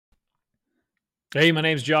Hey, my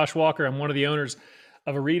name's Josh Walker. I'm one of the owners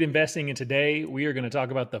of Areed Investing, and today we are going to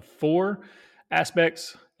talk about the four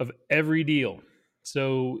aspects of every deal.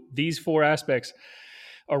 So these four aspects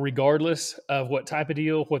are regardless of what type of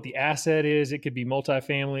deal, what the asset is. It could be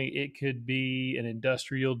multifamily, it could be an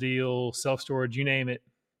industrial deal, self-storage, you name it.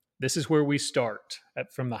 This is where we start.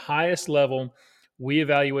 From the highest level, we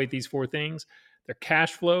evaluate these four things: their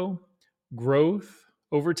cash flow, growth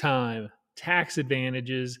over time, tax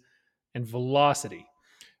advantages, and velocity.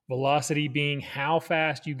 Velocity being how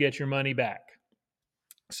fast you get your money back.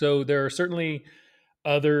 So there are certainly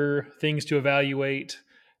other things to evaluate.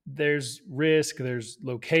 There's risk, there's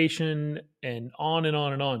location, and on and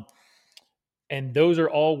on and on. And those are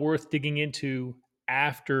all worth digging into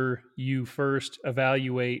after you first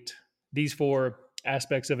evaluate these four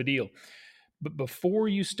aspects of a deal. But before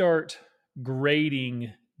you start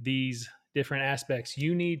grading these different aspects,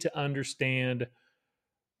 you need to understand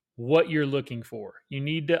what you're looking for. You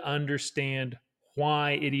need to understand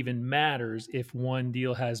why it even matters if one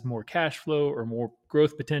deal has more cash flow or more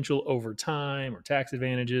growth potential over time or tax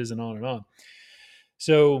advantages and on and on.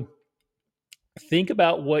 So think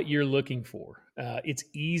about what you're looking for. It's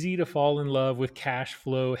easy to fall in love with cash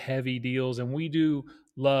flow heavy deals, and we do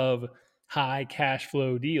love high cash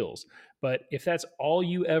flow deals. But if that's all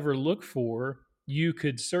you ever look for, you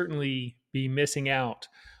could certainly be missing out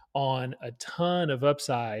on a ton of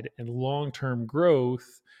upside and long term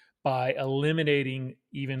growth by eliminating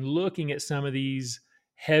even looking at some of these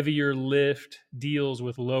heavier lift deals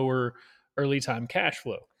with lower early time cash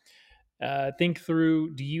flow. Think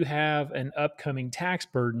through, do you have an upcoming tax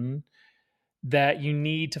burden that you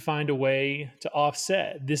need to find a way to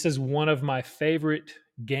offset? This is one of my favorite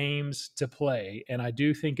games to play. And I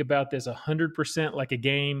do think about this 100% like a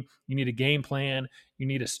game. You need a game plan, you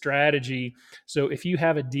need a strategy. So if you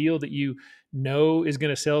have a deal that you know is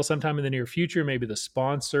going to sell sometime in the near future, maybe the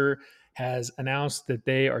sponsor has announced that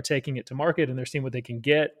they are taking it to market and they're seeing what they can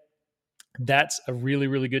get, that's a really,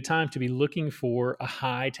 really good time to be looking for a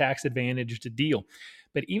high tax advantaged deal.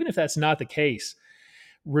 But even if that's not the case,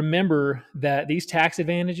 remember that these tax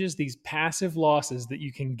advantages, these passive losses that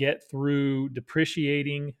you can get through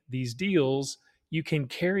depreciating these deals, you can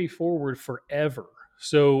carry forward forever.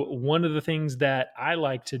 So, one of the things that I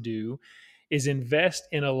like to do is invest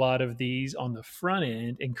in a lot of these on the front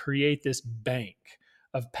end and create this bank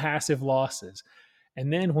of passive losses.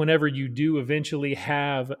 And then, whenever you do eventually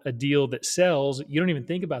have a deal that sells, you don't even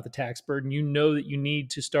think about the tax burden. You know that you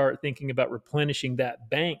need to start thinking about replenishing that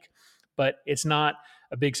bank, but it's not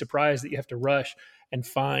a big surprise that you have to rush and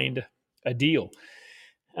find a deal.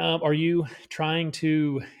 Are you trying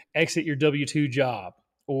to exit your W 2 job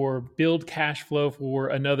or build cash flow for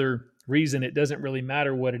another reason? It doesn't really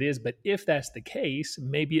matter what it is. But if that's the case,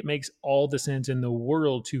 maybe it makes all the sense in the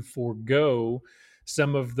world to forego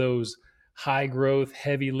some of those high growth,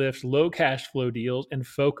 heavy lift, low cash flow deals and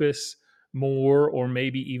focus more or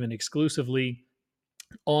maybe even exclusively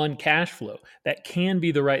on cash flow. That can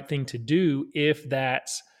be the right thing to do if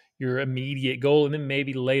that's your immediate goal. And then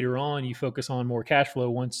maybe later on you focus on more cash flow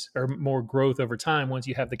once, or more growth over time once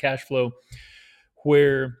you have the cash flow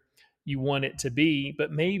where you want it to be.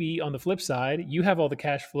 But maybe on the flip side, you have all the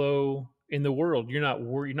cash flow in the world. You're not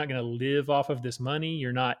worried, you're not going to live off of this money.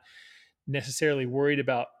 You're not necessarily worried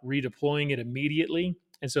about redeploying it immediately.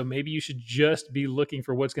 And so maybe you should just be looking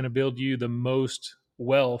for what's going to build you the most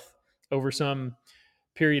wealth over some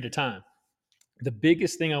period of time. The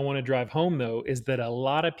biggest thing I want to drive home, though, is that a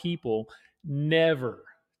lot of people never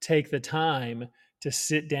take the time to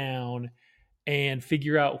sit down and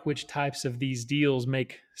figure out which types of these deals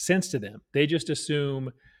make sense to them. They just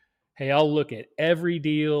assume, hey, I'll look at every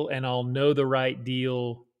deal and I'll know the right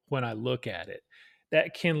deal when I look at it.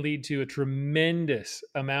 That can lead to a tremendous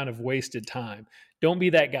amount of wasted time. Don't be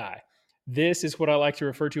that guy. This is what I like to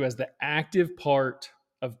refer to as the active part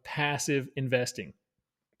of passive investing.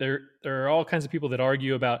 There are all kinds of people that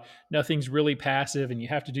argue about nothing's really passive and you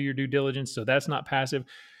have to do your due diligence, so that's not passive.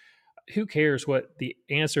 Who cares what the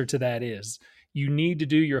answer to that is? You need to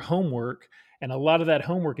do your homework, and a lot of that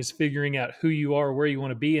homework is figuring out who you are, where you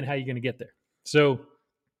want to be, and how you're going to get there. So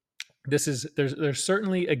there's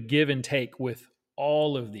certainly a give and take with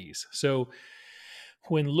all of these. So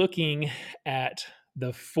when looking at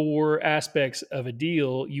the four aspects of a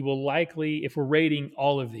deal, you will likely, if we're rating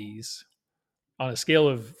all of these on a scale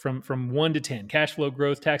of from 1 to 10, cash flow,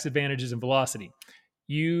 growth, tax advantages, and velocity,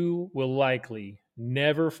 you will likely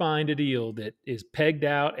never find a deal that is pegged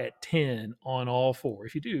out at 10 on all four.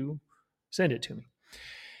 If you do, send it to me.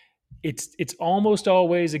 It's almost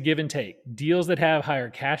always a give and take. Deals that have higher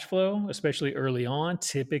cash flow, especially early on,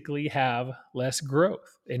 typically have less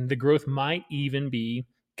growth, and the growth might even be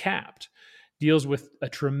capped. Deals with a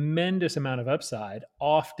tremendous amount of upside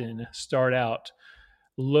often start out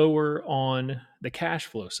lower on the cash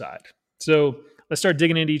flow side. So let's start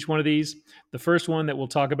digging into each one of these. The first one that we'll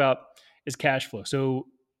talk about is cash flow. So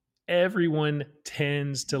everyone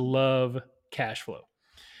tends to love cash flow,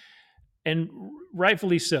 and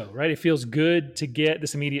rightfully so, right? It feels good to get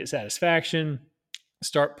this immediate satisfaction,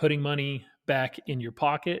 start putting money back in your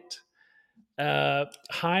pocket.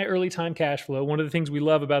 High early time cash flow. One of the things we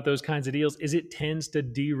love about those kinds of deals is it tends to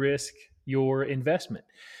de-risk your investment.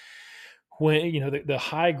 When the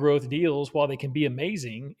high growth deals, while they can be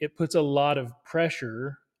amazing, it puts a lot of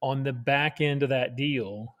pressure on the back end of that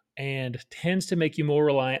deal and tends to make you more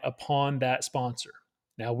reliant upon that sponsor.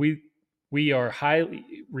 Now we are highly,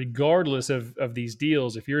 regardless of these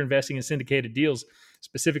deals, if you're investing in syndicated deals,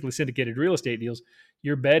 specifically syndicated real estate deals,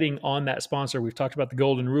 you're betting on that sponsor. We've talked about the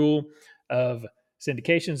golden rule of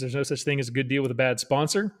syndications. There's no such thing as a good deal with a bad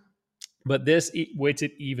sponsor. But this weights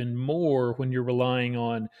it even more when you're relying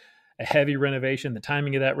on a heavy renovation, the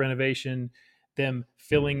timing of that renovation, them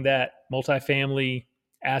filling that multifamily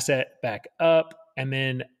asset back up, and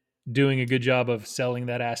then doing a good job of selling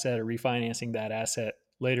that asset or refinancing that asset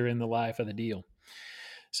later in the life of the deal.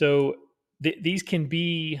 So these can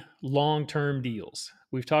be long-term deals.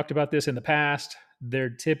 We've talked about this in the past. They're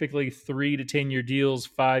typically 3 to 10-year deals.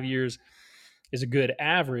 5 years is a good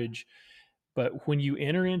average. But when you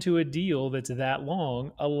enter into a deal that's that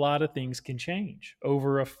long, a lot of things can change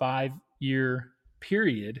over a 5-year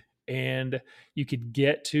period. And you could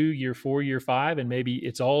get to year 4, year 5, and maybe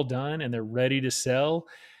it's all done and they're ready to sell,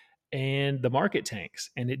 and the market tanks.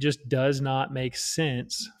 And it just does not make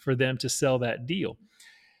sense for them to sell that deal.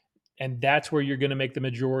 And that's where you're going to make the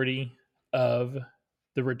majority of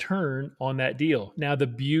the return on that deal. Now, the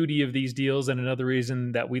beauty of these deals, and another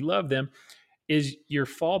reason that we love them, is your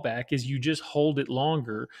fallback is you just hold it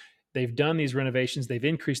longer. They've done these renovations, they've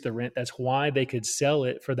increased the rent. That's why they could sell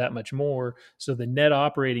it for that much more. So the net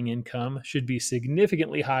operating income should be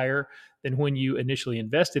significantly higher than when you initially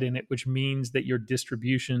invested in it, which means that your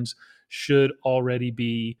distributions should already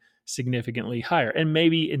be significantly higher. And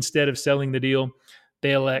maybe instead of selling the deal,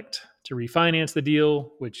 they elect to refinance the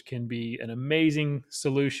deal, which can be an amazing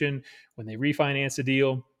solution. When they refinance a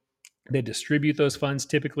deal, they distribute those funds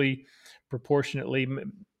typically proportionately.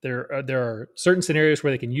 There are certain scenarios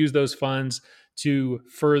where they can use those funds to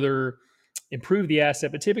further improve the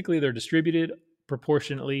asset, but typically they're distributed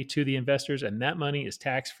proportionately to the investors, and that money is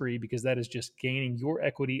tax free because that is just gaining your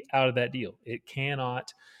equity out of that deal. It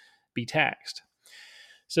cannot be taxed.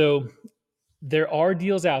 So there are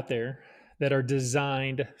deals out there that are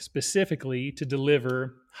designed specifically to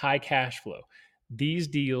deliver high cash flow. These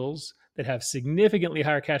deals that have significantly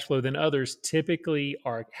higher cash flow than others typically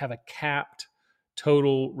have a capped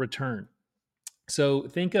total return. So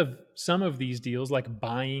think of some of these deals like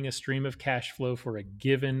buying a stream of cash flow for a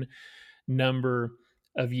given number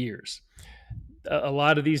of years. A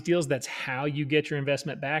lot of these deals, that's how you get your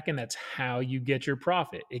investment back, and that's how you get your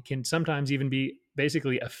profit. It can sometimes even be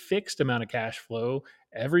basically a fixed amount of cash flow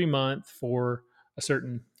every month for a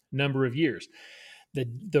certain number of years.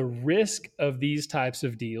 The risk of these types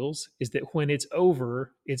of deals is that when it's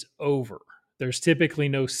over, it's over. There's typically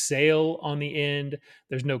no sale on the end.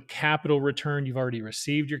 There's no capital return. You've already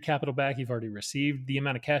received your capital back. You've already received the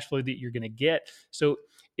amount of cash flow that you're going to get. So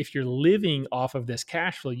if you're living off of this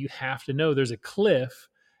cash flow, you have to know there's a cliff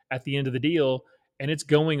at the end of the deal and it's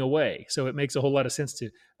going away. So it makes a whole lot of sense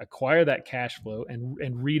to acquire that cash flow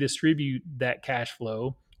and redistribute that cash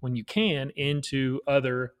flow when you can into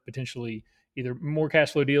other potentially either more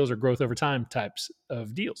cash flow deals or growth over time types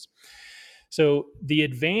of deals. So the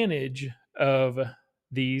advantage of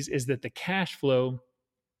these is that the cash flow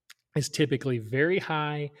is typically very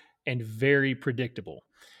high and very predictable.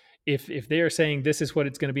 If they are saying this is what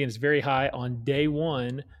it's going to be and it's very high on day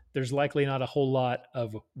one, there's likely not a whole lot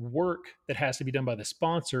of work that has to be done by the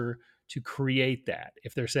sponsor to create that.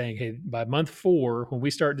 If they're saying, hey, by month 4, when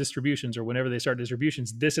we start distributions or whenever they start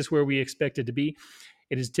distributions, this is where we expect it to be,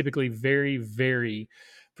 it is typically very, very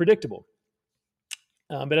predictable.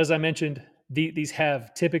 But as I mentioned, these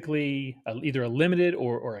have typically either a limited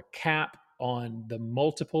or a cap on the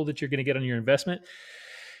multiple that you're going to get on your investment.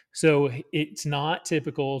 So it's not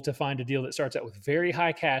typical to find a deal that starts out with very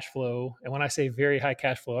high cash flow. And when I say very high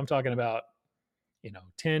cash flow, I'm talking about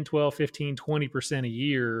 10, 12, 15, 20% a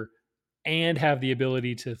year, and have the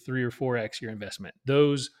ability to 3 or 4x your investment.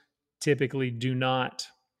 Those typically do not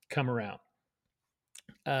come around.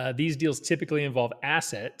 These deals typically involve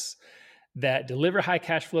assets that deliver high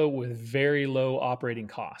cash flow with very low operating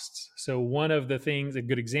costs. So, one of the things, a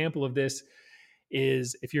good example of this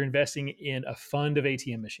is if you're investing in a fund of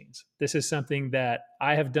ATM machines. This is something that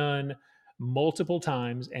I have done multiple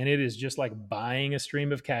times, and it is just like buying a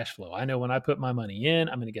stream of cash flow. I know when I put my money in,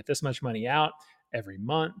 I'm going to get this much money out every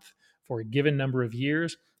month for a given number of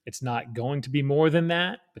years. It's not going to be more than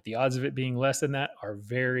that, but the odds of it being less than that are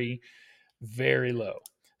very, very low.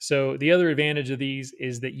 So, the other advantage of these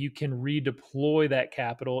is that you can redeploy that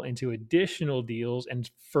capital into additional deals and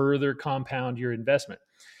further compound your investment.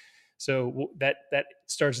 So that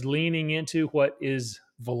starts leaning into what is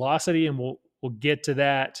velocity, and we'll get to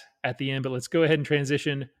that at the end. But let's go ahead and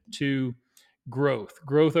transition to growth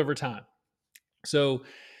over time. So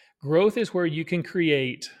growth is where you can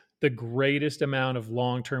create the greatest amount of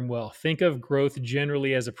long-term wealth. Think of growth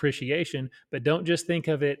generally as appreciation, but don't just think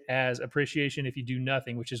of it as appreciation if you do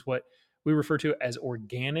nothing, which is what we refer to as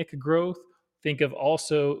organic growth. Think of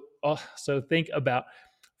also think about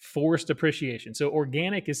forced appreciation. So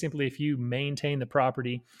organic is simply if you maintain the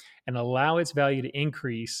property and allow its value to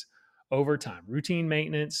increase over time. Routine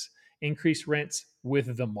maintenance, increase rents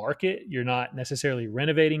with the market. You're not necessarily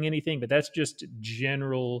renovating anything, but that's just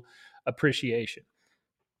general appreciation.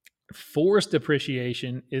 Forced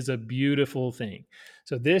appreciation is a beautiful thing.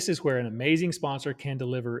 So, this is where an amazing sponsor can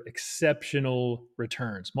deliver exceptional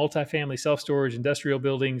returns. Multifamily, self storage, industrial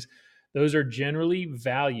buildings, those are generally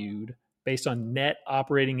valued based on net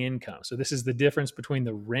operating income. So, this is the difference between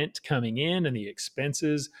the rent coming in and the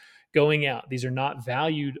expenses going out. These are not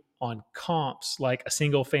valued on comps like a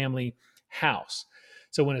single family house.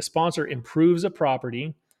 So, when a sponsor improves a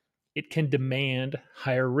property, it can demand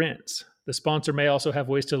higher rents. The sponsor may also have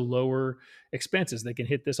ways to lower expenses. They can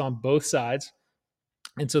hit this on both sides.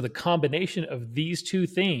 And so the combination of these two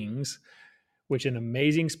things, which an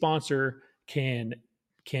amazing sponsor can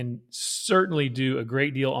certainly do a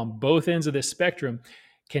great deal on both ends of this spectrum,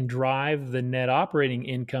 can drive the net operating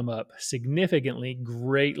income up significantly,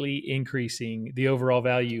 greatly increasing the overall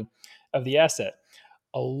value of the asset.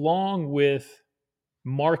 Along with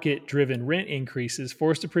market-driven rent increases,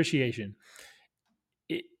 forced appreciation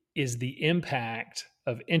is the impact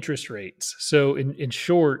of interest rates. So, in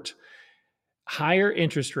short, higher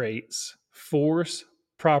interest rates force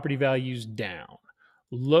property values down.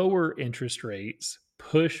 Lower interest rates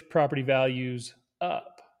push property values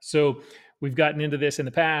up. So, we've gotten into this in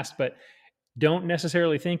the past, but don't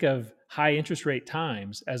necessarily think of high interest rate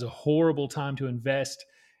times as a horrible time to invest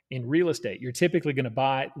in real estate. You're typically going to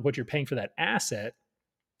buy what you're paying for that asset.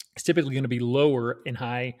 It's typically going to be lower in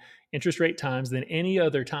high interest rate times than any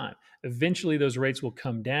other time. Eventually, those rates will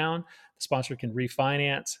come down. The sponsor can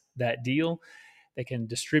refinance that deal. They can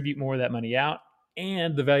distribute more of that money out,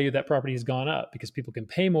 and the value of that property has gone up because people can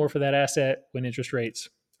pay more for that asset when interest rates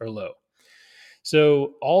are low.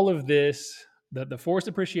 So all of this, the forced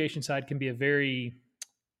appreciation side can be a very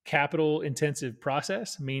capital intensive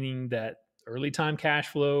process, meaning that early time cash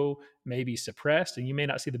flow may be suppressed, and you may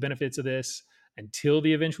not see the benefits of this until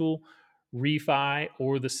the eventual refi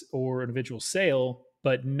or an eventual sale,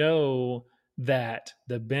 but know that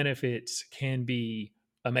the benefits can be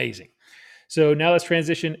amazing. So now let's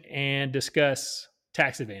transition and discuss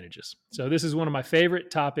tax advantages. So this is one of my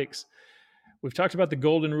favorite topics. We've talked about the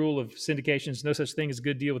golden rule of syndications, no such thing as a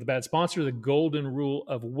good deal with a bad sponsor. The golden rule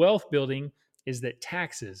of wealth building is that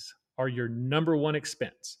taxes are your number one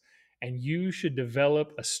expense, and you should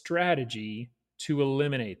develop a strategy to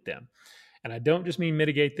eliminate them. And I don't just mean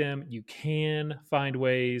mitigate them, you can find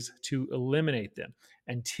ways to eliminate them.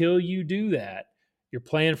 Until you do that, you're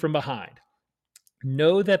playing from behind.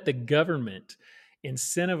 Know that the government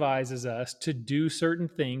incentivizes us to do certain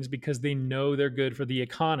things because they know they're good for the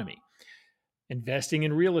economy. Investing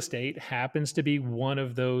in real estate happens to be one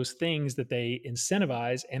of those things that they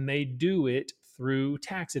incentivize, and they do it through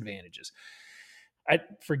tax advantages. I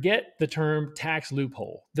forget the term tax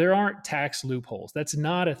loophole. There aren't tax loopholes. That's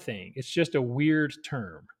not a thing. It's just a weird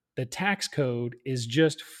term. The tax code is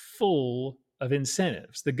just full of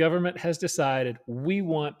incentives. The government has decided we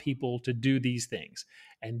want people to do these things,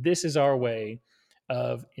 and this is our way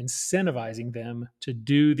of incentivizing them to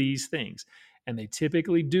do these things. And they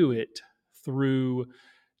typically do it through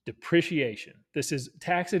depreciation. This is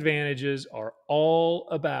tax advantages are all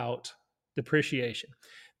about depreciation.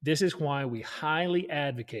 This is why we highly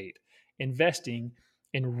advocate investing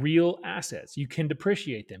in real assets. You can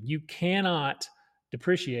depreciate them. You cannot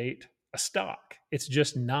depreciate a stock. It's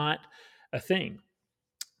just not a thing.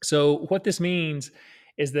 So, what this means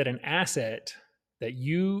is that an asset that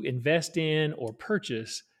you invest in or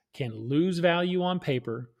purchase can lose value on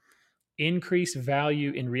paper increase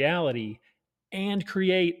value in reality, and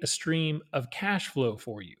create a stream of cash flow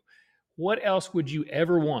for you. What else would you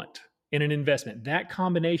ever want in an investment? That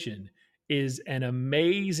combination is an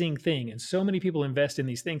amazing thing. And so many people invest in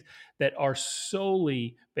these things that are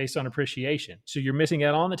solely based on appreciation. So you're missing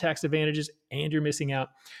out on the tax advantages and you're missing out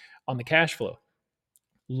on the cash flow.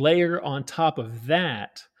 Layer on top of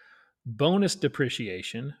that bonus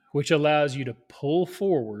depreciation, which allows you to pull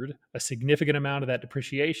forward a significant amount of that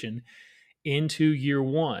depreciation into year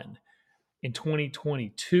one. In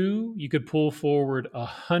 2022, you could pull forward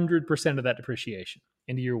 100% of that depreciation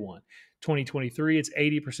into year one. 2023, it's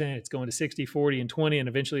 80%. It's going to 60, 40, and 20, and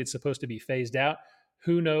eventually it's supposed to be phased out.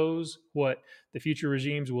 Who knows what the future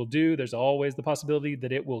regimes will do? There's always the possibility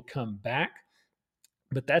that it will come back.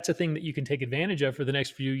 But that's a thing that you can take advantage of for the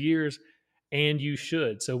next few years, and you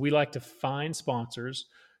should. So we like to find sponsors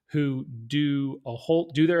who do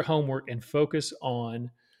their homework and focus on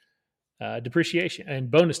depreciation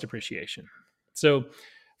and bonus depreciation. So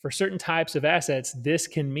for certain types of assets, this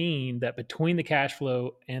can mean that between the cash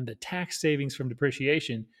flow and the tax savings from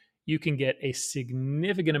depreciation, you can get a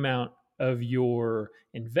significant amount of your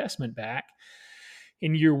investment back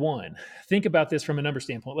in year one. Think about this from a number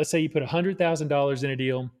standpoint. Let's say you put $100,000 in a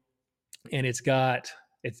deal and it's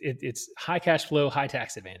high cash flow, high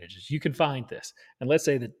tax advantages. You can find this. And let's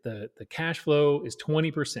say that the cash flow is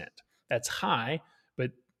 20%. That's high,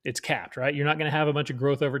 but it's capped, right? You're not going to have a bunch of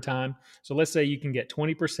growth over time. So let's say you can get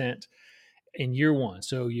 20% in year one.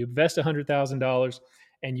 So you invest $100,000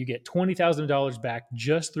 and you get $20,000 back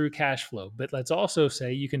just through cash flow. But let's also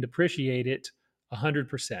say you can depreciate it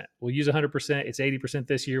 100%. We'll use 100%. It's 80%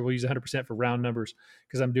 this year. We'll use 100% for round numbers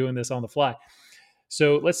because I'm doing this on the fly.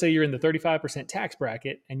 So let's say you're in the 35% tax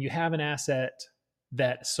bracket and you have an asset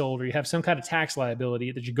that sold, or you have some kind of tax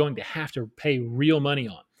liability that you're going to have to pay real money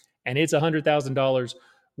on. And it's $100,000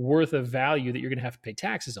 worth of value that you're going to have to pay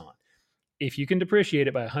taxes on. If you can depreciate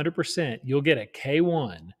it by 100%, you'll get a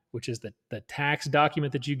K1, which is the tax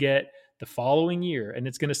document that you get the following year. And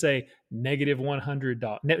it's going to say negative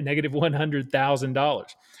 $100,000.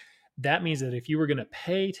 That means that if you were going to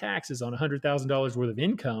pay taxes on $100,000 worth of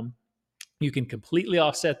income, you can completely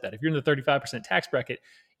offset that. If you're in the 35% tax bracket,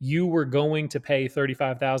 you were going to pay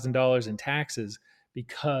 $35,000 in taxes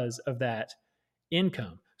because of that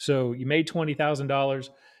income. So you made $20,000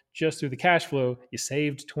 just through the cash flow. You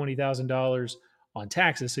saved $20,000 on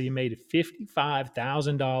taxes. So you made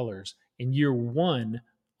 $55,000 in year one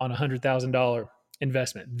on a $100,000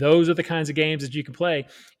 investment. Those are the kinds of games that you can play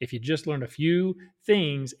if you just learn a few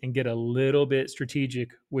things and get a little bit strategic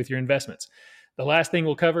with your investments. The last thing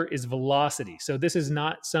we'll cover is velocity. So this is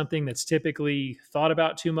not something that's typically thought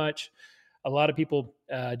about too much. A lot of people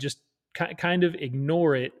just kind of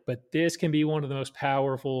ignore it, but this can be one of the most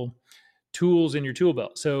powerful tools in your tool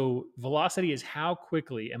belt. So velocity is how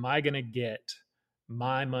quickly am I going to get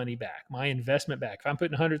my money back, my investment back? If I'm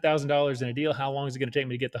putting $100,000 in a deal, how long is it going to take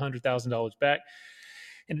me to get the $100,000 back?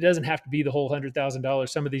 And it doesn't have to be the whole $100,000.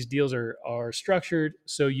 Some of these deals are structured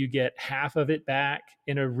so you get half of it back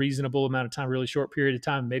in a reasonable amount of time, really short period of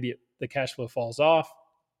time. Maybe the cash flow falls off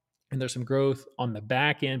and there's some growth on the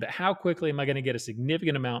back end, but how quickly am I going to get a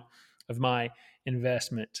significant amount of my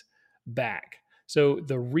investment back? So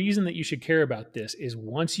the reason that you should care about this is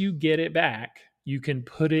once you get it back, you can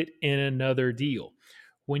put it in another deal.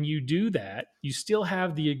 When you do that, you still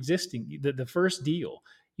have the first deal.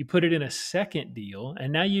 You put it in a second deal,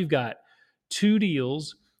 and now you've got two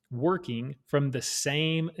deals working from the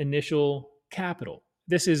same initial capital.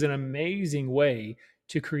 This is an amazing way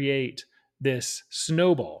to create this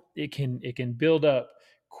snowball. It can build up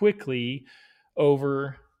quickly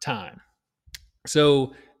over time.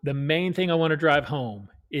 So the main thing I want to drive home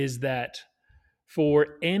is that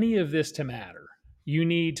for any of this to matter, you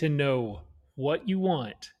need to know what you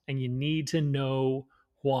want and you need to know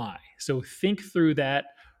why. So think through that,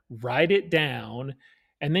 write it down,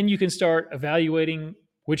 and then you can start evaluating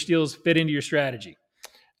which deals fit into your strategy.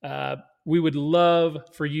 We would love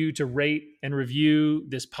for you to rate and review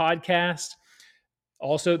this podcast.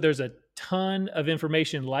 Also, there's a ton of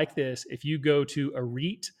information like this if you go to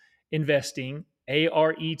Arete Investing,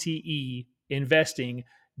 ARETE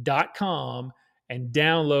investing.com, and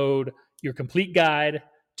download your complete guide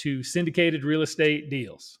to syndicated real estate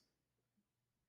deals.